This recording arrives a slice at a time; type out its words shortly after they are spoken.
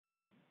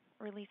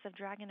release of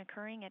Dragon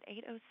occurring at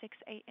 8:06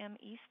 a.m.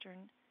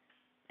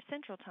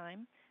 Central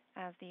Time,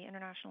 as the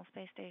International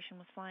Space Station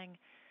was flying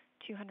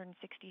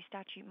 260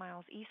 statute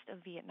miles east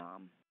of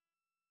Vietnam.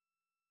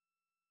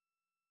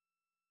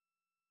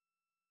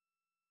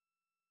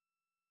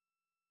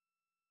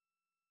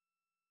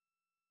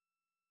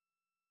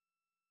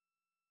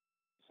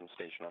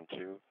 Station on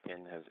 2,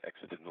 pin has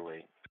exited the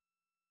way.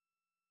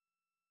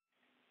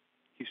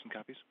 Houston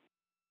copies.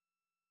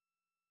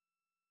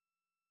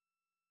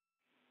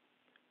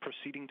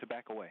 Proceeding to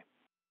back away.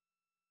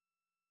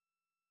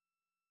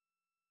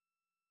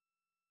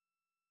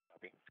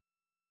 Copy.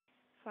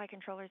 Flight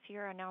controllers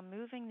here are now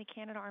moving the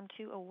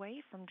Canadarm2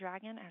 away from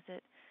Dragon as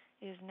it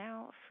is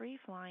now free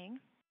flying.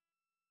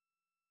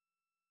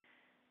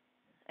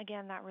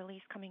 Again, that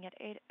release coming at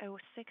 8:06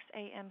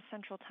 a.m.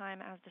 Central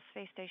Time as the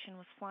space station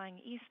was flying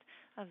east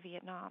of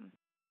Vietnam.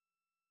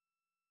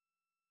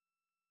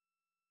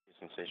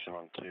 Houston Station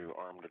on 2,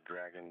 armed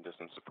Dragon,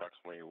 distance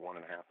approximately 1.5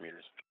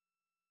 meters.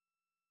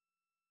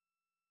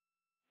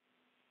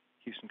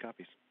 Houston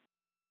copies.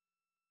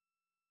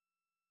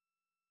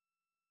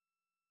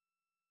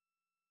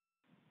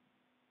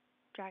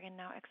 Dragon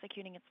now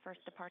executing its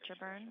first departure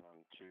burn.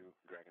 On 2,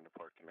 Dragon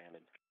depart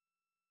commanded.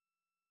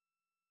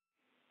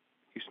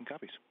 Houston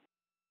copies.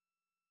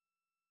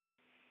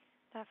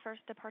 That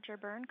first departure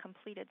burn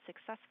completed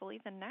successfully.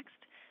 The next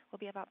will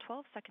be about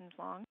 12 seconds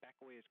long.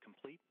 Backaway is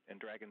complete, and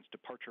Dragon's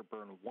departure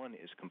burn 1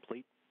 is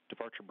complete.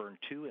 Departure burn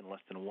 2 in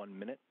less than 1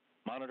 minute.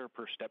 Monitor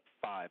per step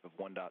 5 of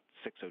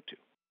 1.602.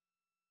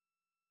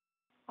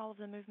 All of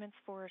the movements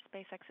for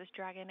SpaceX's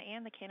Dragon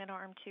and the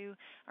Canadarm2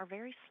 are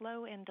very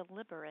slow and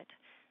deliberate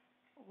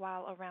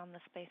while around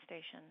the space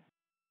station.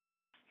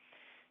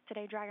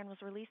 Today, Dragon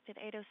was released at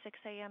 8:06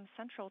 a.m.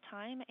 Central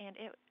Time, and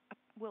it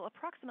will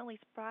approximately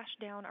splash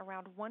down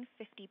around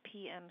 1:50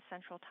 p.m.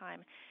 Central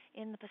Time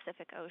in the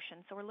Pacific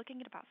Ocean. So we're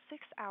looking at about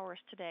 6 hours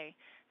today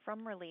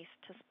from release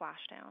to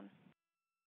splashdown.